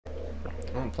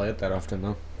I don't play it that often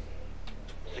though.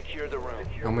 Secure the room.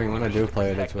 I mean, when I do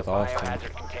play it, it's with Austin.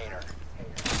 Biohazard container.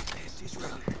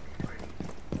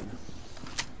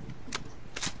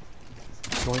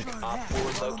 Twink. Op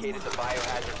 4 located the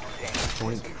biohazard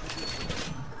container. Twink.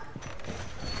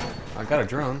 I got a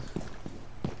drone.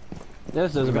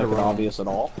 This doesn't make it obvious at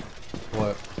all.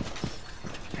 What?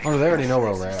 Oh, they already know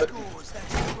where we're at.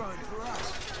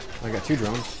 I got 2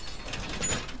 drones.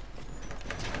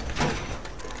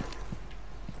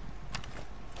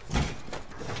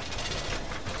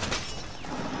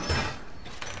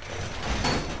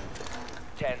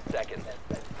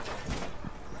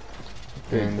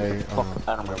 And they,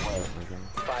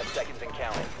 5 seconds and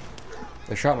counting.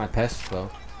 They shot my pests though.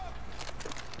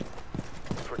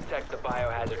 Protect the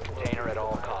biohazard container at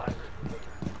all costs.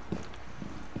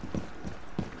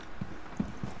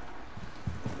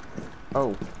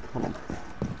 Oh, hold on.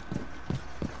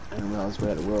 I didn't realize we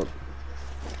had a rope.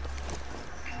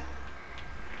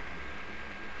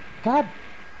 God.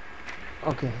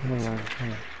 Okay, hang on.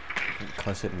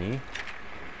 Cuss at me.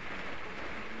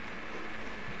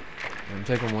 I'm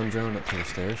taking 1 drone up to the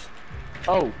stairs.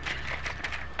 Oh.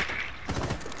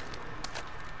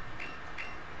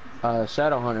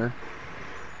 Shadow Hunter.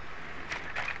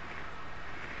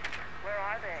 Where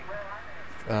are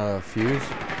they? Fuse.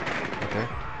 Okay.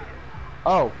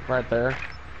 Oh, right there.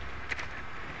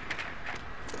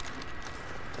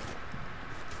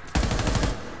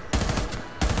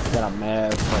 Got a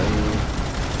mad frame.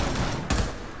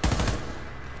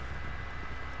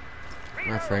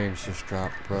 My frames just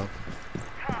dropped, bro.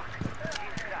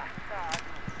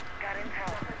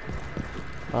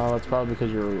 Oh, it's probably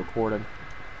because you're recording.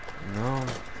 No,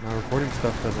 my recording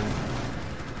stuff doesn't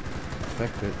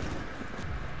affect it.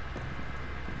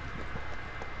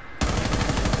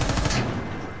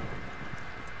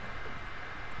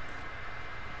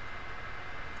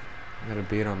 I got a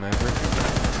beat on Maverick.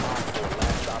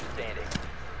 Last stop standing.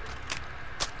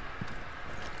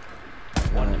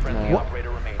 One friendly What? operator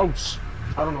remaining. Oh,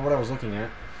 I don't know what I was looking at.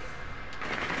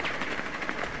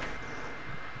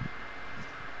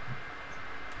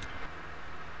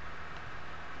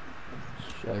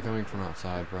 They're coming from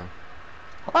outside, bro.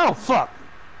 oh, fuck.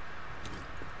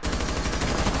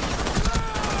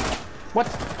 What?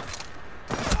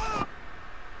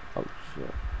 Oh,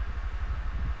 shit.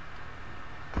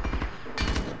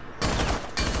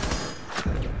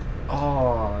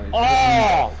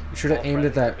 Oh! You should have aimed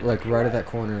at that, like, right at that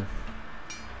corner.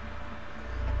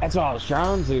 That's all I was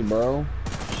trying to, bro.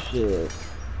 Shit.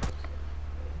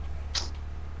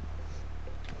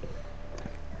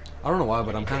 I don't know why,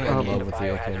 but I'm kind of in love with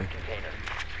the AK.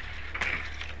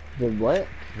 The what?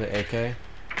 The AK?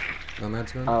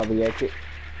 Nomad's gun? Oh, the AK.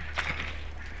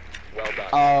 Well done.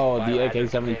 Oh, the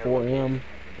Biohazard AK-74M.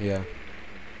 Yeah.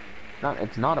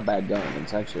 It's not a bad gun.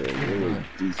 It's actually a really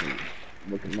decent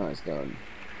looking nice gun.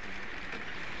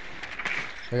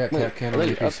 I got cap can on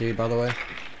DPC, by the way.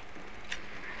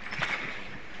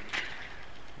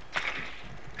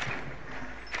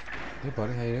 Hey,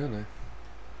 buddy, how you doing there?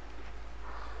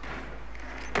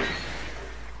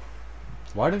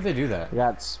 Why did they do that?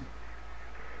 That's.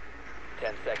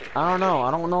 10 seconds. I don't know.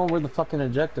 I don't know where the fucking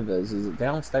objective is. Is it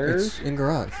downstairs? It's in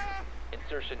garage.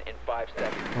 Insertion in 5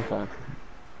 seconds. Okay.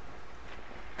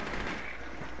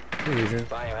 Hey, Legion.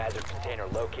 Biohazard container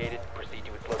located. Proceed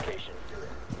to its location.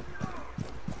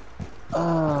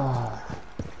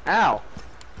 Ow.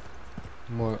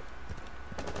 What?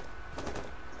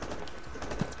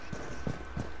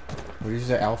 What did you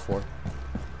say Al for?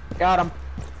 Got him.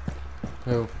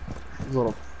 Who?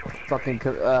 Little fucking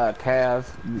Cav.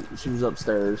 She was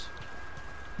upstairs.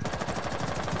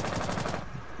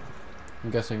 I'm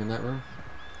guessing in that room.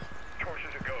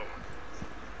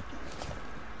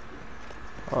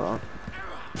 Hold on.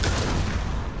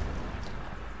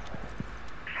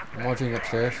 I'm watching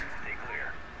upstairs.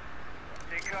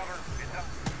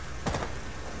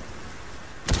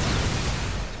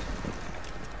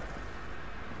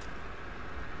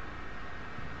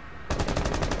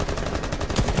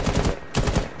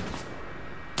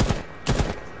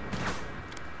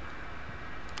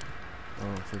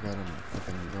 Oh, I forgot I'm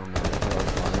fucking going down the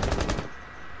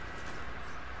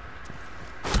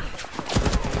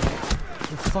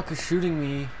Who the fuck is shooting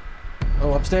me?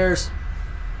 Oh, upstairs!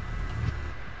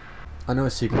 I know a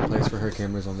secret place for her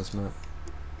cameras on this map.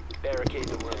 Barricade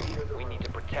the room. We need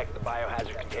to protect the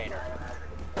biohazard container.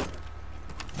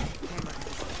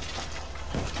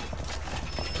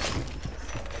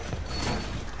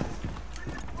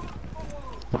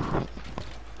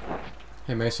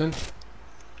 Hey, Mason.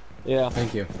 Yeah.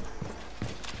 Thank you.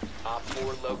 Op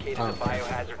 4 located the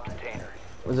biohazard container.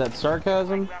 Was that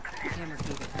sarcasm?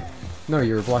 No,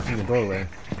 you were blocking the doorway.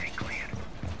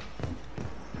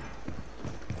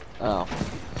 Oh.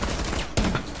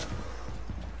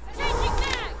 Changing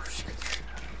mag.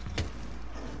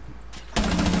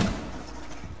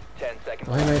 10 seconds.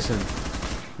 Oh, hey, Mason.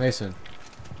 Mason.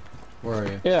 Where are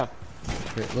you? Yeah.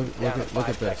 Here, look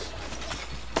at this.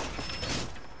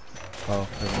 Oh,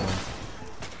 never mind.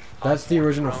 That's the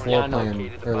original floor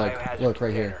plan. Or like, look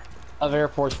right here. Of Air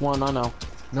Force One, I know.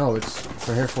 No, it's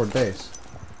for Hereford Base.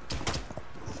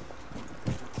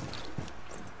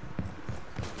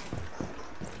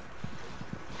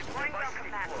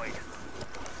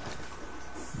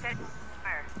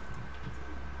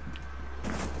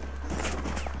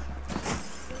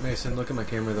 Mason, look at my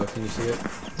camera though. Can you see it?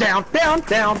 Down, down,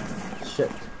 down. Shit.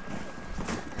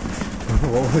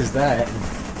 What was that?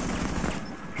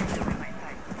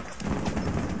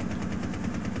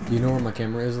 Do you know where my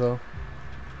camera is though?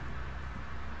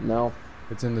 No.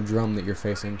 It's in the drum that you're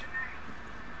facing.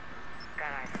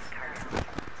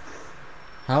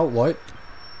 How? What?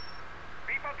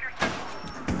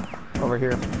 Over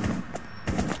here.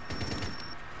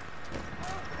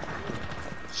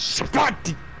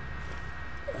 Spot.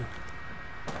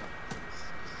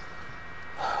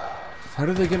 How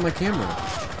did they get my camera?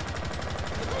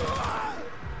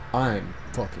 I'm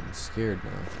fucking scared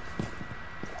now.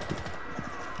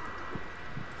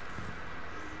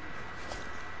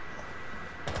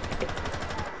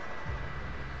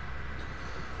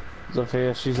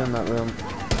 Sophia, she's in that room.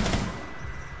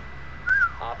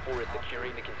 Op 4 is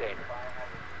securing the container.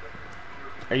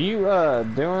 Are you,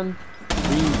 doing?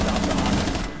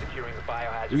 Securing the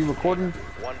biohazard. Are you recording?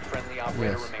 container. One friendly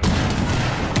operator Yes. remaining.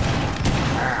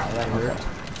 Ow, that hurt.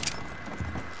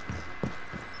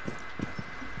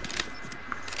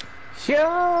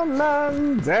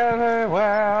 Humans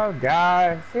everywhere,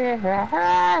 guys.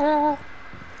 Yeah.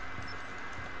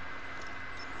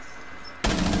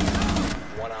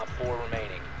 One Op 4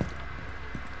 remaining.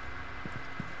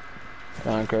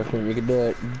 Come on, Christian, you can do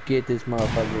it. Get this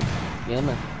motherfucker. Get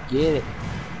him. Get it.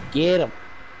 Get him.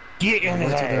 Get I'm in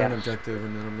going to do an there. objective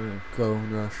and then I'm gonna go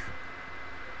and rush.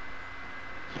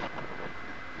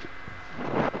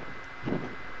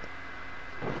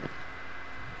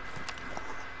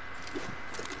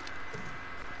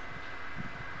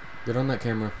 Get on that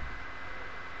camera.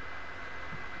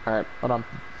 Alright, hold on.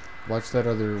 Watch that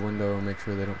other window and make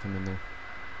sure they don't come in there.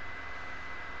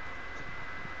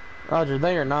 Roger,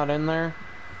 they are not in there.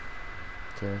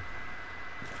 Okay.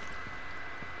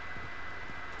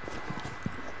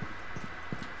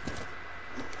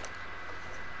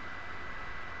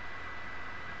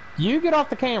 You get off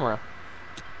the camera.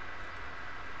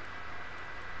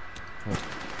 Oh.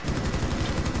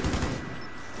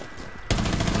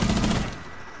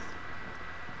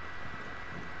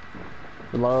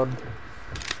 Reload.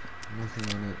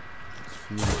 Nothing on it. It's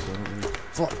fused, so I don't really...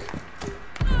 Fuck!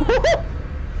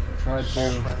 Tried All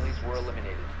to... friendlies were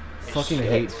eliminated. Fucking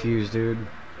hate fuse, dude.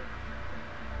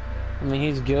 I mean,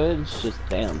 he's good. It's just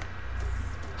damn.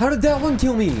 How did that one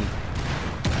kill me?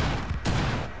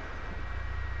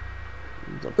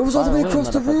 It was all the way across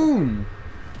the room!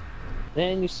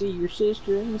 Then you see your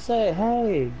sister and you say,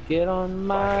 hey, get on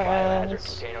my Biohazard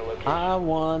ass. container location. I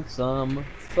want some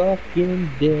fucking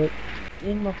dick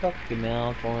in my fucking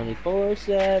mouth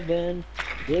 24/7.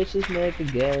 Dishes make a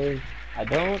gay. I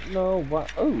don't know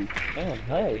what. Oh, man,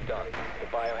 hey. Done. The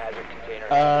biohazard container.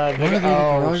 Why did they get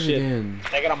garage shit. again?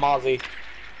 They got a Mozzie.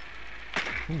 I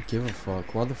don't give a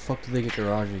fuck. Why the fuck did they get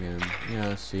garage again? Yeah,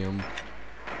 I see them.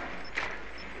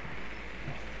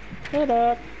 Hit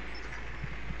up.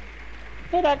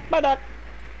 Hit up, butt up.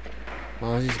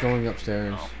 Oh, he's going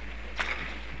upstairs.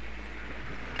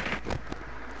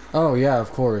 Oh yeah,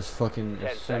 of course. Fucking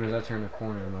as soon as I turn the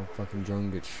corner, my fucking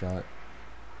drone gets shot.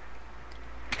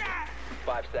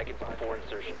 5 seconds before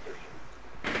insertion.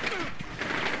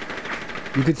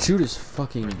 You could shoot his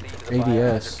fucking Proceed to the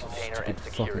ADS, biohazard container stupid and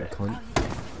secure fucking it.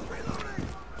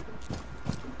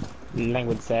 cunt.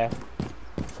 Language, sir.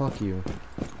 Fuck you.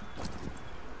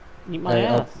 Eat my Hey,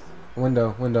 ass. up.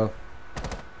 Window, window.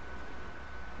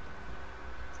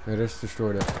 I just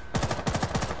destroyed it.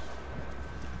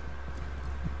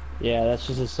 Yeah, that's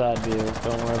just a side view.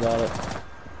 Don't worry about it.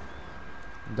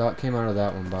 Dot came out of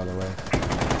that one, by the way.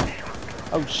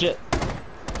 Oh shit.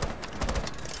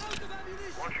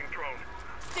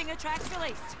 Stinger tracks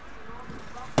released.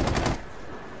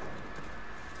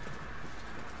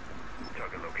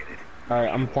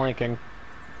 Alright, I'm flanking.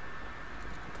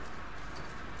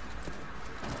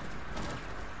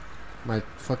 My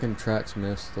fucking tracks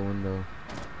missed the window.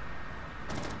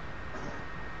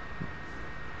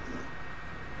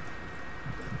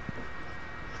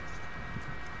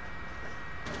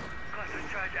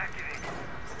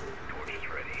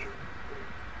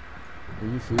 Are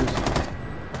you fused?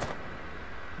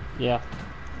 Yeah.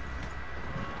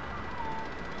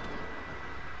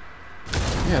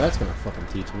 Yeah, that's gonna fucking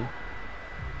teach me.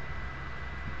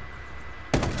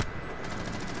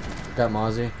 Got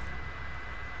Mozzie.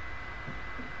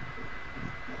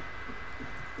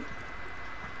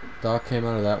 Doc came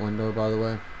out of that window, by the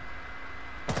way.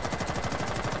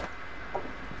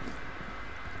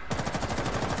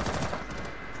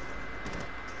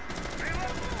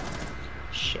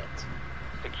 Shit.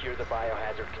 Secure the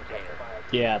biohazard container.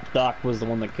 Yeah, Doc was the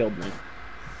one that killed me.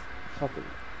 Fucking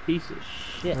piece of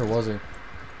shit. Where was he?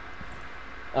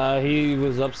 He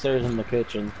was upstairs in the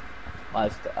kitchen. I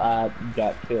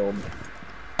got killed.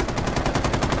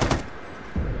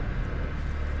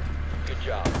 Good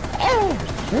job.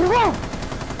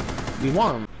 You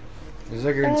want him? Is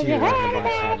there guarantee you're not gonna buy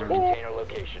Biohazard some? container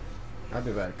location. I'll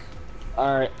be back.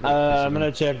 Alright, I'm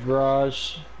gonna check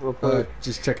garage real quick.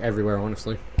 Just check everywhere,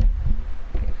 honestly.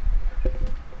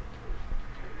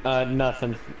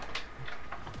 Nothing.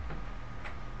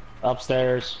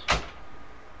 Upstairs.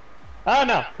 Oh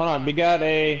no, hold on, we got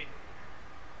a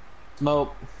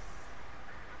smoke.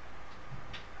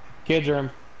 Kids room.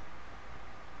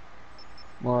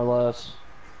 More or less.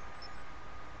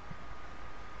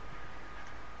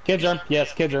 Kids room,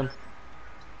 yes, kids room.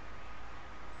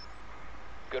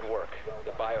 Good work.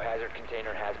 The biohazard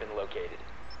container has been located.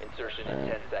 Insertion in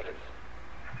 10 seconds.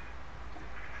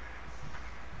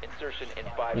 Insertion in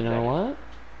 5 seconds. You know what?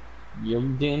 You're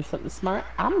doing something smart,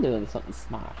 I'm doing something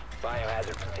smart.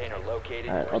 Biohazard container located.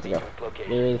 Alright, let's go. Proceed with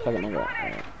location. Where the fuck am I going?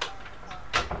 Alright.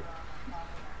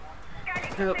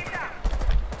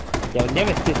 You'll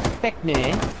never suspect me.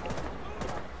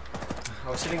 I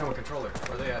was sitting on a controller.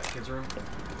 Were they at kids' room?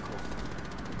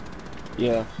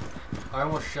 Yeah. I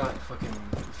almost shot fucking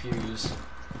Fuse.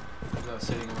 Because I was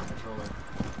sitting on a controller.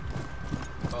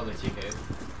 Oh, they TK'd.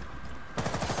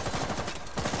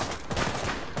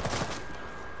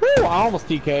 Woo! I almost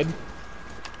DK'd.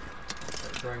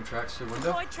 Throwing tracks through window.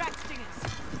 Avoid track stingers.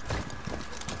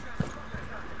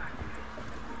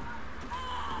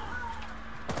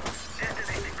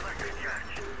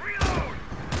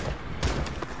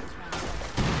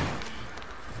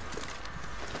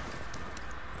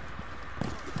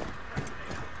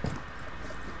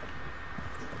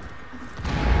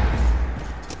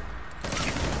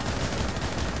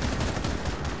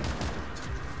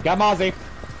 Got Mozzie.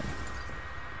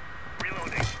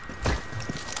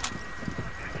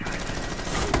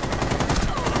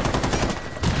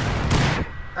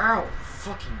 Ow!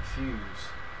 Fucking Fuse.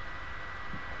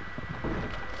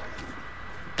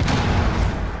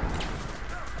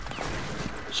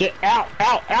 Shit, out,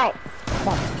 out, out!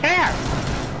 Fuck, care!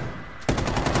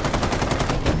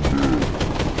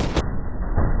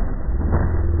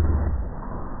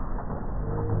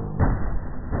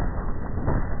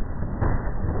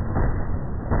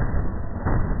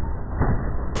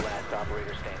 Last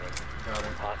operator standing. Got it.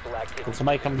 Hostile activity. Can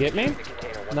somebody come get me? The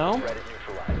container once No? the threat is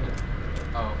neutralized.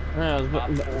 Oh.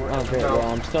 Yeah, okay, well,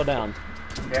 I'm still down.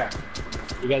 Yeah.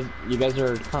 You guys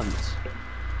are cunts.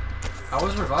 I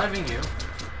was reviving you.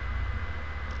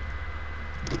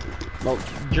 Well,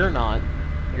 you're not.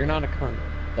 You're not a cunt.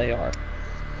 They are.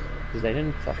 Because they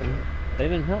didn't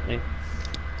help me.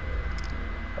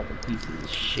 Fucking pieces of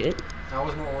shit. I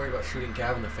was more worried about shooting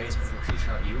Gav in the face before she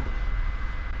shot you.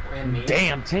 And me.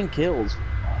 Damn, 10 kills.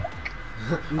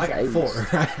 I got 4.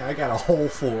 I got a whole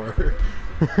 4.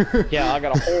 Yeah, I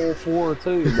got a whole 4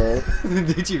 too, bro.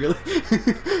 Did you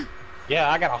really? Yeah,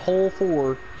 I got a whole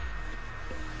 4.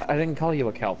 I didn't call you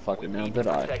a cow fucker now, did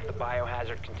I? Protect the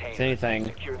biohazard container. If anything,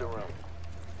 Secure the room.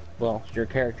 well, your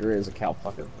character is a cow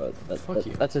fucker, but Fuck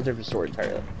you. that's a different story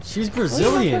entirely. She's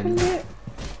Brazilian.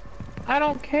 I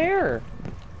don't care.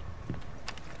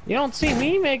 You don't see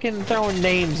me throwing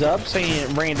names up,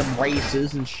 saying random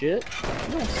races and shit.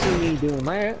 You don't see me doing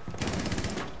that.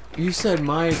 You said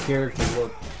my character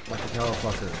looked like a cow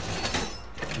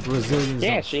fucker. Brazilians.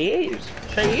 Yeah, don't. she is.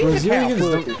 She is a cow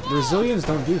fucker. Brazilians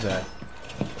don't do that.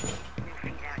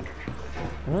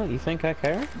 Well, you think I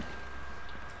care?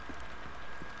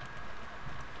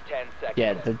 10 seconds.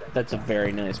 Yeah, that's a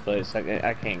very nice place.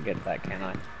 I can't get that, can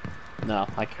I? No,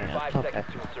 I can't. 5 Okay.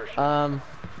 seconds to insertion.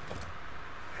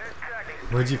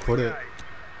 Where'd you put it?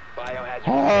 Biohazard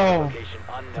Oh. location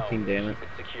unknown. Fucking damn it.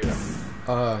 Keep it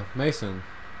secure. Mason.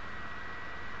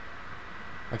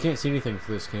 I can't see anything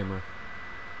through this camera.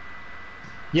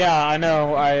 Yeah, I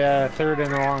know. I threw it in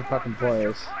the wrong fucking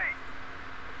place.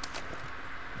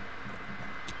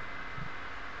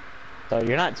 So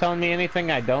you're not telling me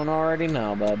anything I don't already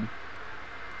know, bud.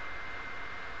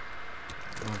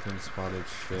 Oh fucking spotted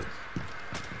shit.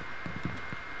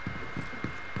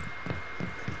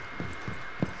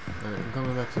 Alright, I'm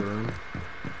coming back to the room.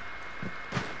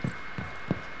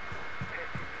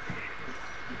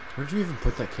 Where'd you even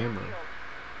put that camera?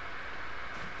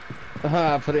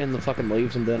 I put it in the fucking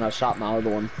leaves and then I shot my other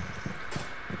one.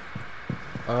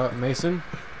 Mason?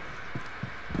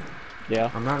 Yeah.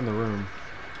 I'm not in the room.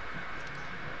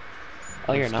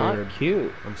 Oh, you're scared. not?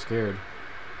 Cute. I'm scared.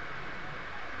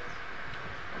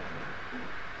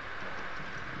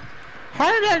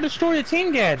 How did I destroy a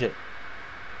team gadget?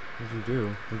 What'd you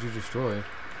do? What'd you destroy?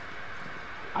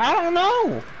 I don't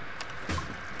know.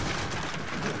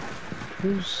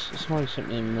 Somebody sent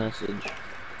me a message.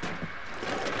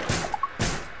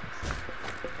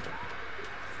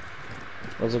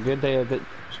 Was a good day of it.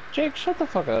 Jake, shut the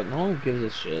fuck up. No one gives a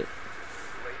shit.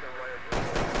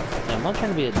 Now, I'm not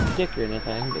trying to be a dick or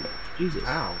anything, but Jesus.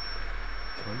 Ow.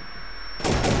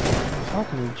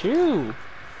 Fucking Jew.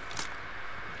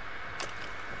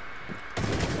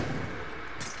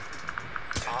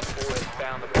 Op 4 has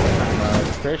found the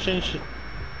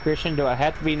Christian, do I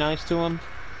have to be nice to him?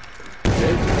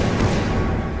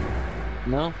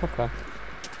 No? Okay.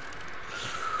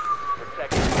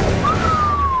 protected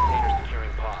container securing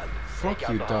pod. Fuck Take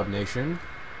out you, the Dub hostage. Nation.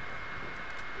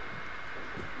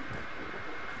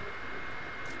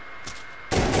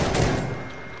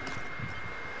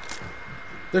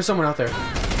 There's someone out there.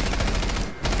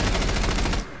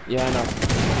 Yeah, I know.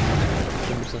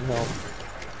 Give me some help.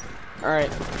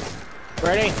 Alright.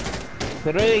 Ready?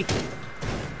 Ready?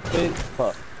 Good.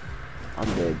 Fuck. I'm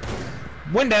dead.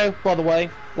 Window, by the way.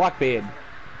 Lock bed.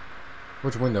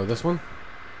 Which window? This one?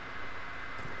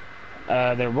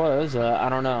 There was, I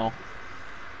don't know.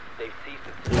 They've ceased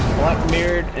its There's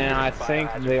Blackbeard, and I think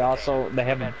they have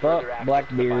a further access to the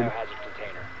Blackbeard, biohazard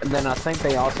container. and then I think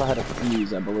they also had a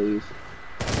fuse, I believe.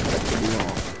 That could be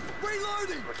wrong.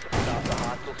 Stop the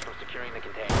hostiles from securing the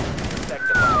container. Protect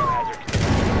the biohazard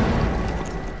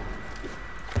container.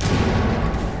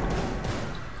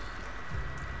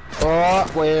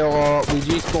 Alright, well, we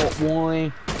just got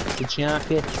one, the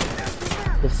Chunka,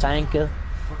 the Sanka,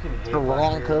 the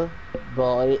Ronka,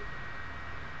 but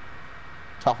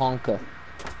Tahonka,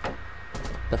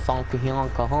 the Funky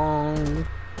Honka Hong,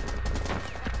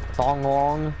 Thong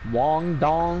Long, Wong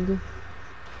Dong.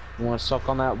 You wanna suck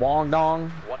on that Wong Dong?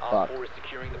 One Fuck. Op 4 is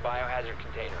securing the biohazard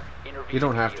container. Intervene You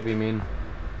don't have to be immediately. mean.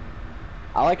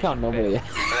 I like how nobody. All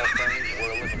friendlies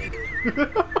were eliminated.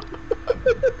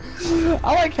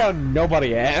 I like how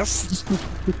nobody asked.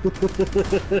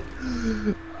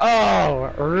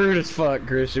 Oh, rude as fuck,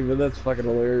 Christian, but that's fucking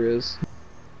hilarious.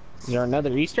 Is there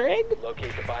another Easter egg?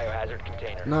 Locate the biohazard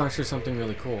container. No, it's just something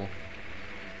really cool.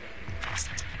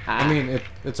 I mean,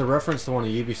 it's a reference to one of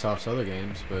Ubisoft's other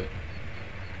games, but...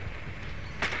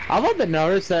 I love to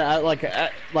notice that, like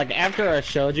after I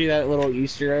showed you that little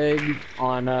Easter egg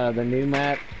on the new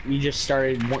map, you just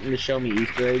started wanting to show me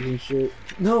Easter eggs and shit.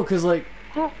 No, because, like,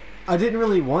 I didn't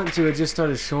really want to. It just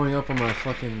started showing up on my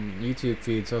fucking YouTube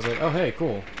feed, so I was like, oh, hey,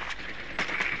 cool.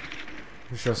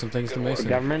 Show some things to The Mason.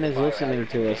 government is listening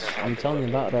to us. I'm telling you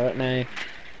about that now.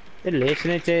 They're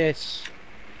listening to us.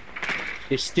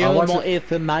 There's still watch more it-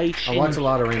 information. I watch a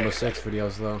lot of Rainbow Six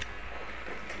videos, though.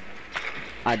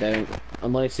 I don't.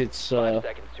 Unless it's, 5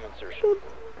 seconds to insertion.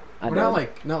 I Well,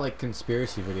 don't. not like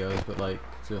conspiracy videos, but like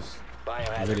just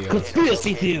Biohazard videos.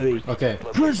 Conspiracy theory! Okay.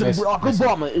 President Mason- Barack Mason.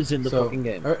 Obama is in the So fucking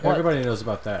game. What? everybody knows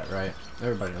about that, right?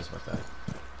 Everybody knows about that.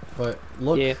 But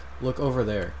look, Yeah. look over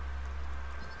there.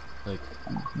 Like,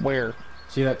 Where?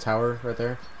 see that tower right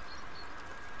there?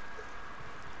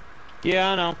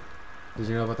 Yeah, I know. Did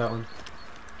you know about that one?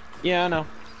 Yeah, I know.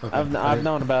 Okay. I've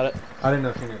known about it. I didn't know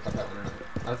if you knew about that one or not.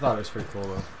 I thought it was pretty cool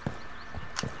though.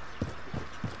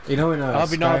 You know, in I'll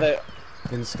be know that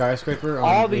in Skyscraper, on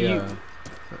all the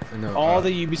no,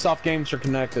 the Ubisoft games are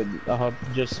connected.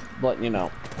 Just letting you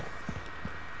know.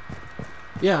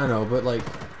 yeah, I know, but like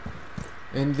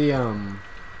in the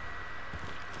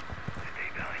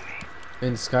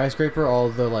in Skyscraper, all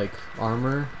the like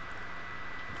armor,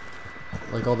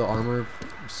 like all the armor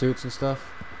suits and stuff,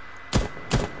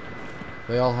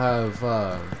 they all have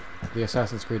the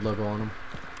Assassin's Creed logo on them.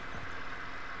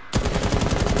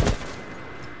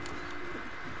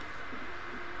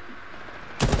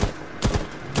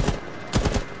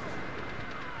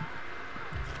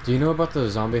 Do you know about the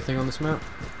zombie thing on this map?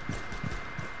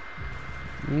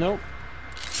 Nope.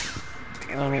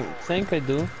 I don't think I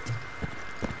do.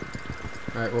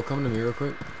 Alright, well come to me real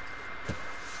quick.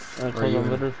 I Are told you them, in-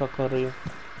 where the fuck are you?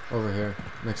 Over here,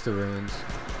 next to ruins.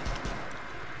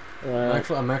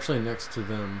 I'm actually next to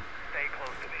them. Stay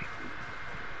close to me.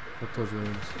 Look those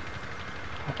ruins.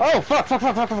 Oh fuck! Fuck!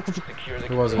 Fuck! Fuck! Fuck! Fuck! Secure the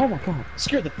Who was it? Oh my god!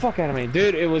 Scared the fuck out of me,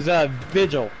 dude. It was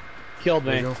Vigil. Killed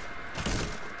me. Vigil?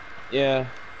 Yeah.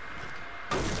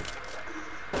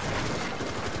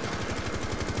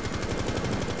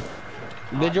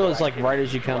 Vigil is like right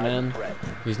as you come in.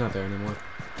 He's not there anymore.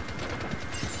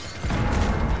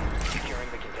 Securing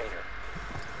the container.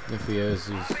 If he is,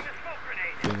 he's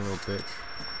being a little bitch.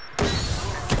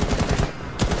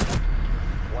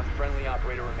 One friendly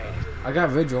operator remaining. I got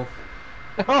Vigil.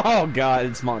 Oh god,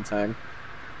 it's Montag.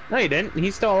 No, you didn't.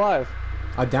 He's still alive.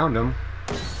 I downed him.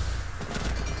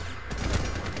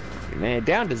 Man,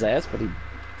 downed his ass, but he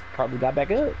probably got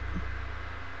back up.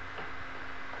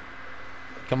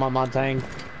 Come on, Montang.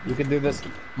 You can do this.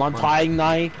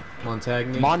 Montagny.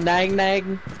 Montagny.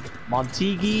 Montagnag.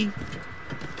 Montigi.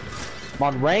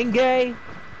 Monrange.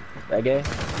 Reggae.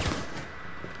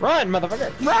 Run,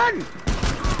 motherfucker! Run!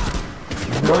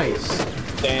 Nice.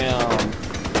 Damn.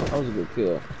 That was a good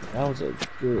kill. That was a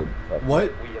good fucking...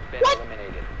 What? We have been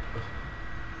eliminated.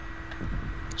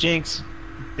 Jinx.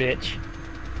 Bitch.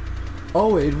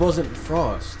 Oh, it wasn't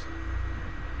Frost.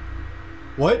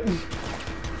 What?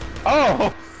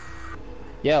 Oh!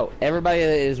 Yo, everybody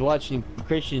that is watching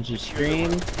Christian's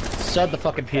stream, sub the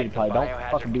fucking PewDiePie.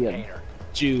 Don't fucking be a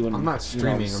Jew and I'm not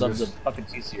streaming, sub I'm the just- fucking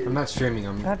T-Series. I'm not streaming,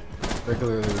 I'm God.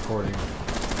 regularly recording.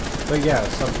 But yeah,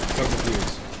 some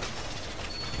views.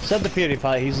 Sub the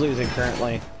PewDiePie, he's losing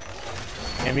currently.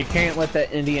 And we can't let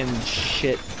that Indian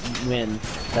shit win.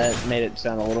 That made it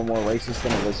sound a little more racist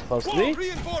than it was supposed to be.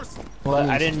 Well, But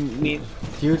I didn't mean...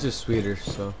 Huge is sweeter,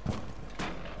 so.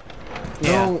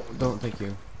 Yeah. No, don't, thank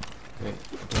you. Wait,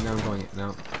 okay, now I'm going it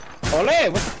now. Ole,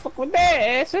 what the fuck was that,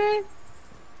 assy?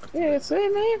 Yeah, say,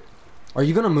 man. Are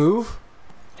you gonna move?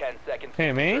 10 seconds.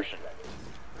 Hey, man. Insertion.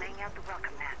 Laying out the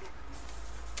welcome mat.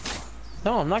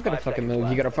 No, I'm not gonna 5 fucking seconds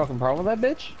move. You got a left. fucking problem with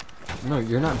that bitch? No,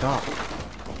 you're not Doc.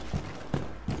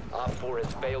 Op 4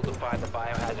 has failed to find the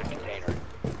biohazard container.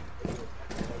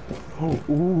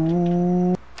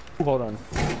 Ooh. Hold on.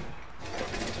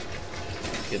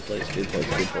 Good place, good place,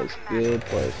 good place, good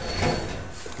place.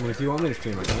 I mean, if you want me to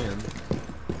stream, I can.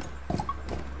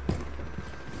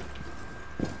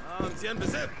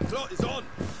 Clock is on.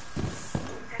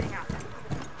 Setting up.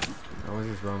 I was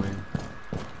just roaming.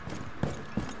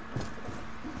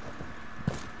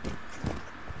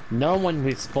 No one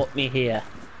will spot me here.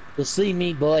 You'll see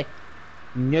me, boy.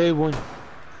 No one.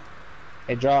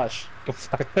 Hey, Josh. Go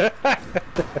fuck.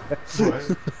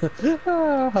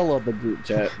 Oh, I love the group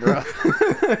chat, bro.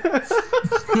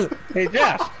 Hey,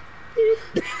 Josh.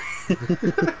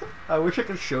 I wish I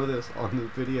could show this on the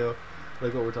video,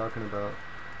 like what we're talking about.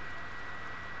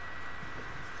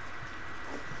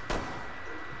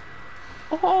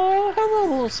 Oh, hello,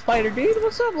 little spider dude.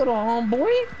 What's up, little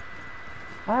homeboy?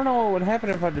 I don't know what would happen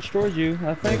if I destroyed you.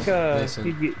 I think Mason,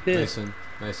 you'd get pissed.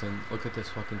 Mason, look at this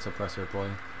fucking suppressor boy.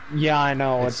 Yeah, I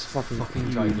know. It's fucking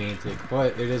huge. gigantic,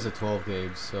 but it is a 12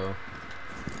 gauge, so.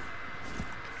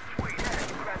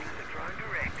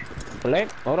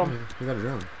 Wait, hold on. We got a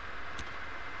drone.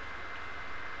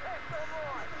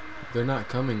 They're not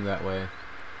coming that way.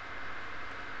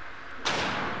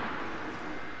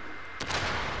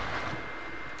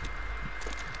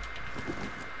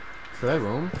 Should I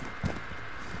roam?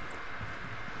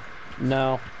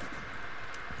 No.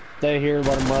 Stay here,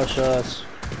 let them rush us.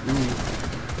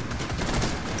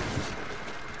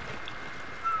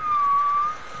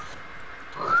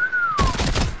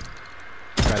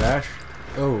 Got Ash?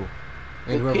 Oh.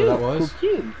 And Who whoever killed? that was? Who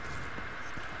killed?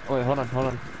 Oh, wait, hold on, hold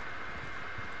on.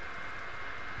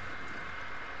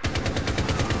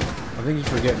 I think you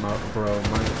forget, bro.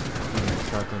 My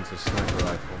shotgun's a sniper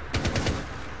rifle.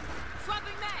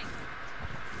 Swapping mags.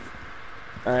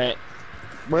 Alright.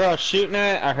 Where I was shooting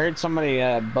at, I heard somebody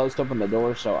boast open the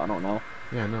door, so I don't know.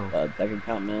 Yeah, no. That can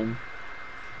come in.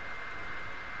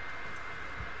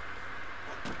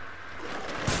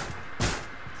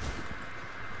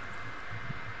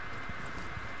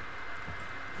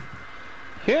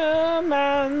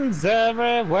 Humans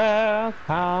everywhere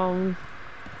come.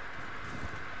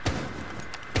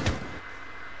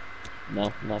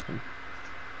 No, nothing.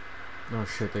 Oh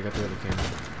shit, they got the other camera.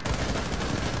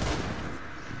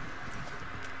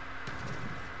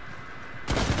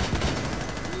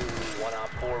 One Op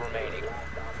 4 remaining.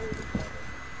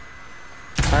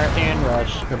 Hurricane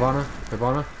rush.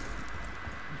 Hibana?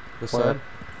 This Where? side?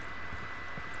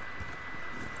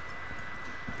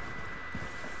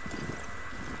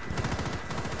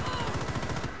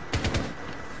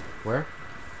 Where?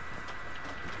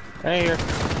 Hey here.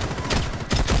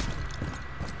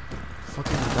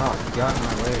 Fucking Doc, you got in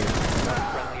my way. One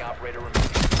friendly operator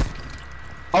remaining.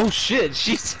 Oh shit,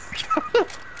 she's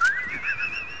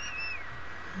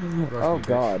Oh bitch.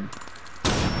 god.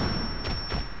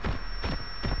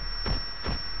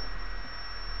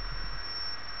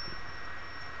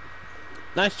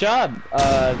 Nice job,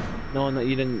 knowing that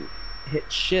you didn't hit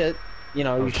shit. You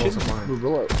know, I you was should close to mine.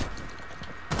 reload.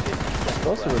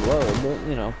 Supposed to reload, but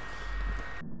you know.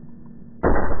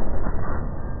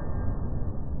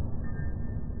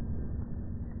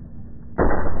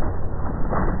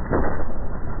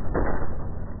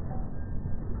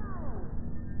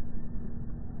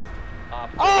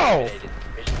 Oh!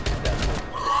 Mission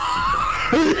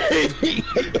successful.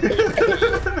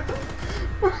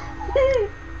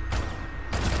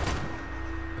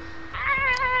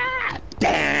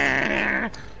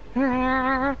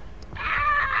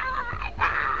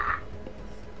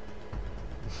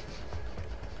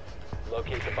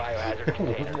 Locate the biohazard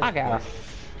container. I got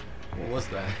What was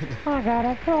that? I got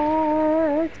a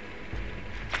fart.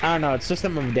 I don't know, it's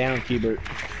System of a Down, Hubert.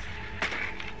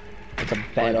 It's a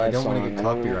badass I don't want to song. get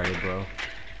copyrighted, bro.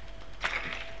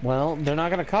 Well, they're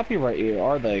not gonna copyright you,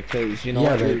 are they? Because you know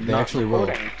Yeah, what, they you're not actually will.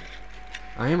 recording.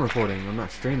 I am recording. I'm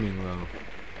not streaming though.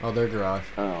 Oh, their garage.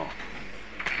 Oh.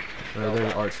 Or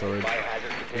their art storage. Biohazard I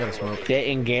container gotta smoke. located. They're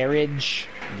in garage.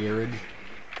 Garage.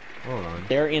 Hold on.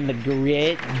 They're in the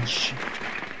garage.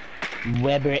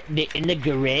 Weber, they're in the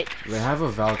garage. They have a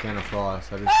Valk and a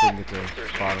Frost. I just didn't get to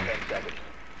Insertion spot in them. 10 seconds.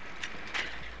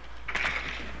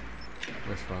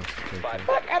 Where's Frost? Okay, 5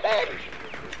 cool. seconds.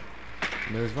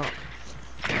 There's Valk.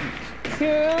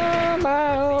 Come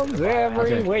out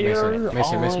everywhere.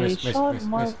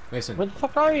 Mason. Where the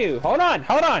fuck are you? Hold on,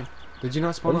 hold on. Did you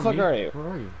not spawn Where the on fuck me? are you? Where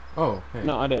are you? Oh, hey.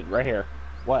 No, I did. Right here.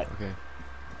 What? Okay.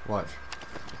 Watch.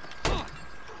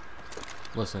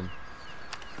 Listen.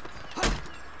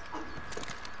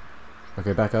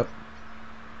 Okay, back up.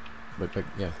 Wait,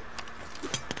 yeah.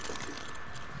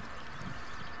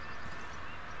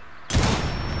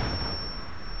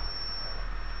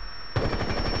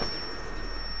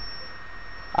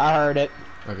 I heard it.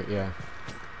 Okay, yeah.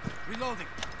 Reloading.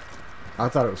 I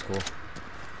thought it was cool.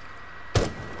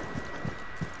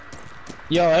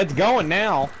 Yo, it's going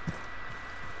now.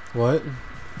 What?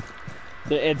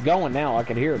 It's going now. I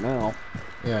can hear it now.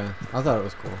 Yeah, I thought it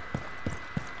was cool.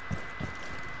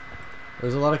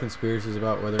 There's a lot of conspiracies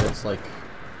about whether it's like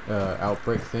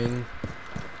outbreak thing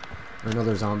or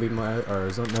another zombie mode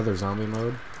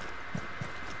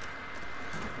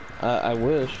I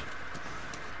wish.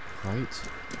 right?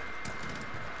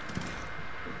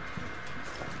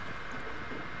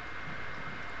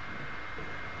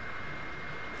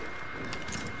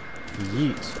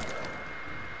 Yeet.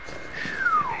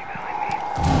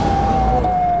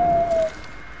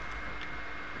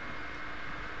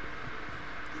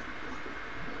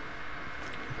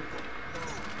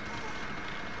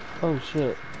 Oh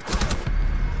shit.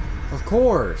 Of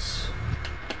course.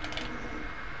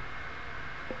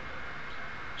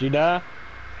 Did you die?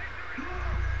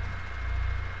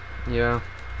 Yeah.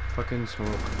 Fucking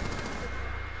smoke.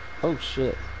 Oh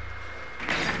shit.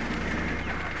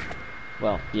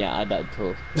 Well, yeah, I died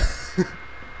too.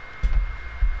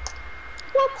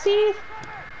 Whoopsie.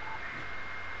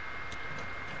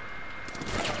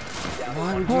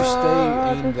 Why would you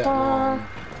stay aimed that long?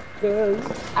 Cause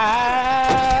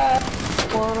I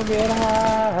wanna get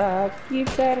high. Keep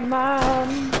that in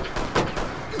mind.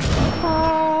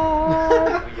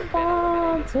 I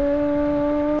want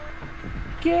to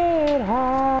get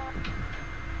high.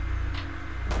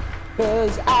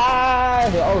 Cause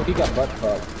oh, he got butt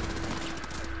fucked.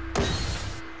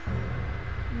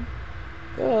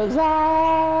 Cause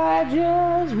I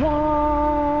just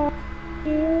want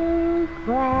to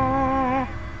cry.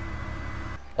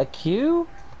 A Q?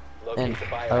 Locate And the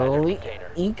biohazard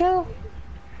container. Inca?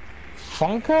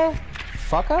 Funka?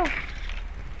 Fucka?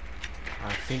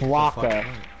 I think Flocka.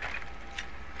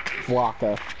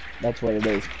 Flocka. That's what it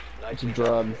is. It's a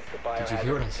drug. The biohazard Did you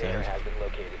hear what I container said? has been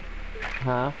located.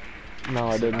 Huh? No,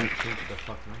 I I didn't. think the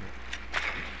fuck not.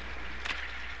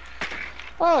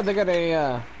 Oh, they got a,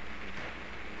 Where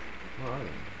are they?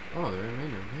 Oh, they're in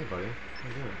main room. Hey, buddy. How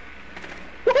you doing?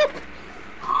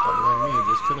 Like me,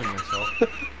 just killing myself.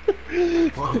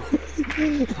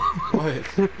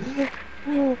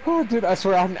 What? Oh, dude, I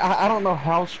swear, I don't know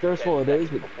how stressful it is,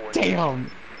 but damn,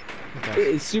 Okay.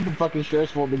 it's super fucking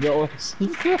stressful to go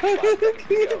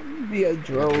be a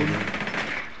drone. It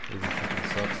fucking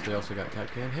sucks. They also got cat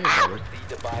can. Hey, brother. Proceed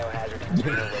to biohazard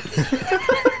container location.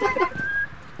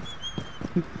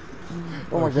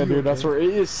 Oh my god, dude, I swear, it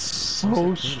is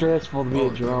so stressful to be Oh,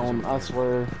 a drone, I okay.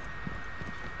 swear.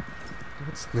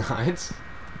 It's not.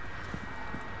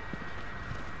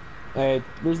 Hey,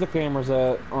 where's the cameras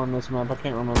at on this map? I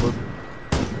can't remember.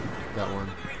 That one.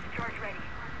 Storage ready.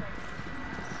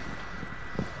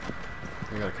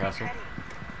 I got a castle.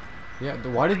 Yeah,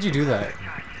 why did you do that?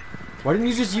 Why didn't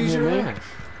you just use your me? mash?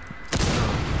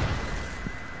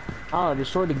 Oh,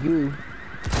 destroy the goo.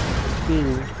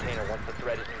 Goo. Container once the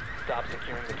threat is stop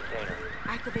securing the container.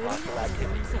 Activating Hostile the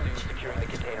activity. Resume search. securing the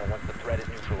container once the threat is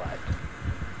neutralized.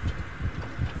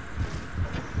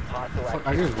 Hostile Fuck, I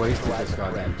activity. just wasted Neutralize this the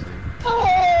threat. goddamn thing.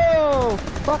 Oh,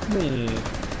 fuck me.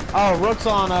 Oh, Rook's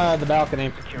on the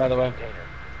balcony, Securing by the way. container.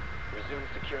 Resume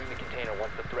securing the container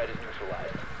once the threat is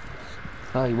neutralized.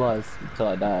 Oh, he was until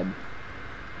I died.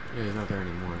 Yeah, he's not there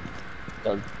anymore.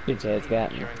 So bitch ass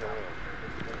got me. Securing the room.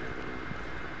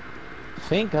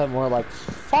 Think I'm more like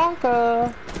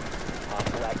Fonka.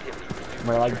 Hostile activity. Resume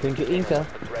More like securing the Pinka container Inka.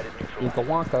 once the threat is neutralized. Inka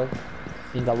Wonka.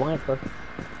 Inka Wonka.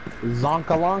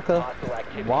 Zonka Lonka. Hostile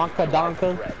activity. Wonka Neutralize the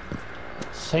Donka. threat.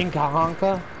 Sinka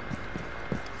Honka.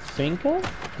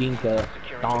 Finka? Dinka.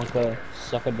 Donka.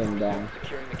 Suck a ding dong.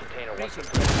 Securing the container once the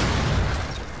threat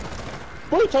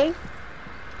Booty!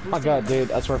 Oh my god,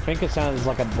 dude, I swear Finka sounds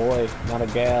like a boy, not a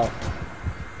gal.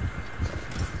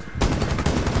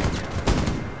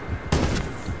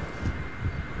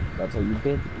 That's what you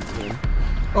did.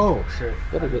 Oh shit.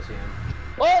 What is it?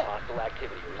 What? Hostile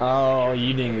activity. Oh,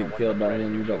 you didn't get killed by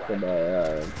him, you got killed by,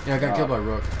 Yeah, I got killed by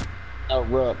Rook. oh,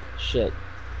 Rook. Shit.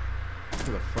 Get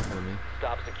the fuck out of me.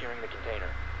 Stop securing the container.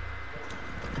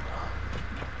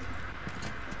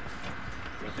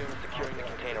 Resume securing the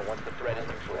container once the threat is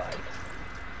neutralized.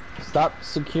 Stop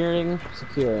securing. Stop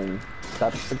securing.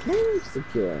 Stop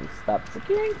securing. Stop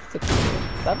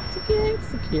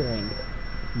securing.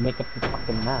 Make up your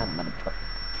fucking mind, motherfucker.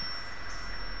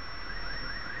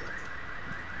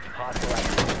 Hostile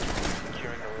activity.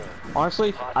 Securing the room. Honestly,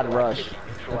 I'd Hostile rush. activity.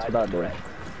 That's Neutralize what I'd the do. threat.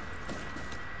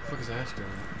 What the fuck is Ash doing?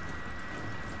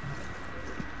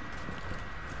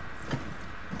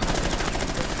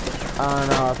 I don't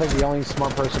know. I think the only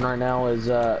smart person right now is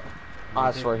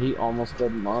I swear he almost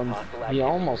killed Mon. Hostile He activity.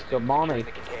 almost killed Monty. Securing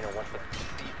the container once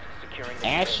the securing the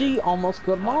Ashy container. almost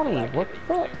killed Monty. Hostile What the activity.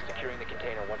 fuck? Resume securing the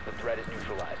container once the threat is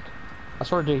neutralized. I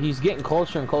swear, dude, he's getting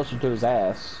closer and closer to his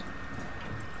ass.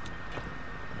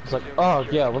 It's like, oh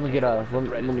yeah, let me get a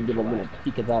little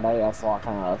peek at that ass so I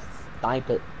kind of snipe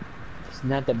it.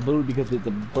 Snap that booty because it's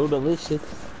a bootylicious.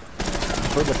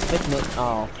 Buddha picnic.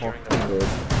 Oh, well, he did.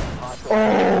 Hostile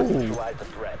activity. Oh! Neutralize the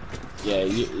threat. Yeah,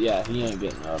 yeah, he ain't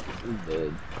getting up. He's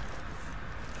dead.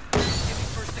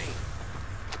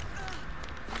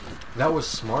 That was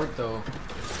smart though.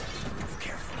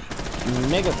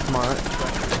 Mega smart.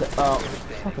 Oh,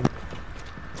 fucking.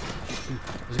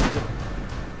 Was it good?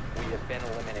 We have been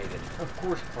eliminated. Of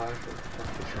course, Clash.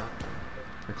 Fuck the shot.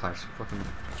 The Clash. Fucking.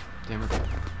 Damn it.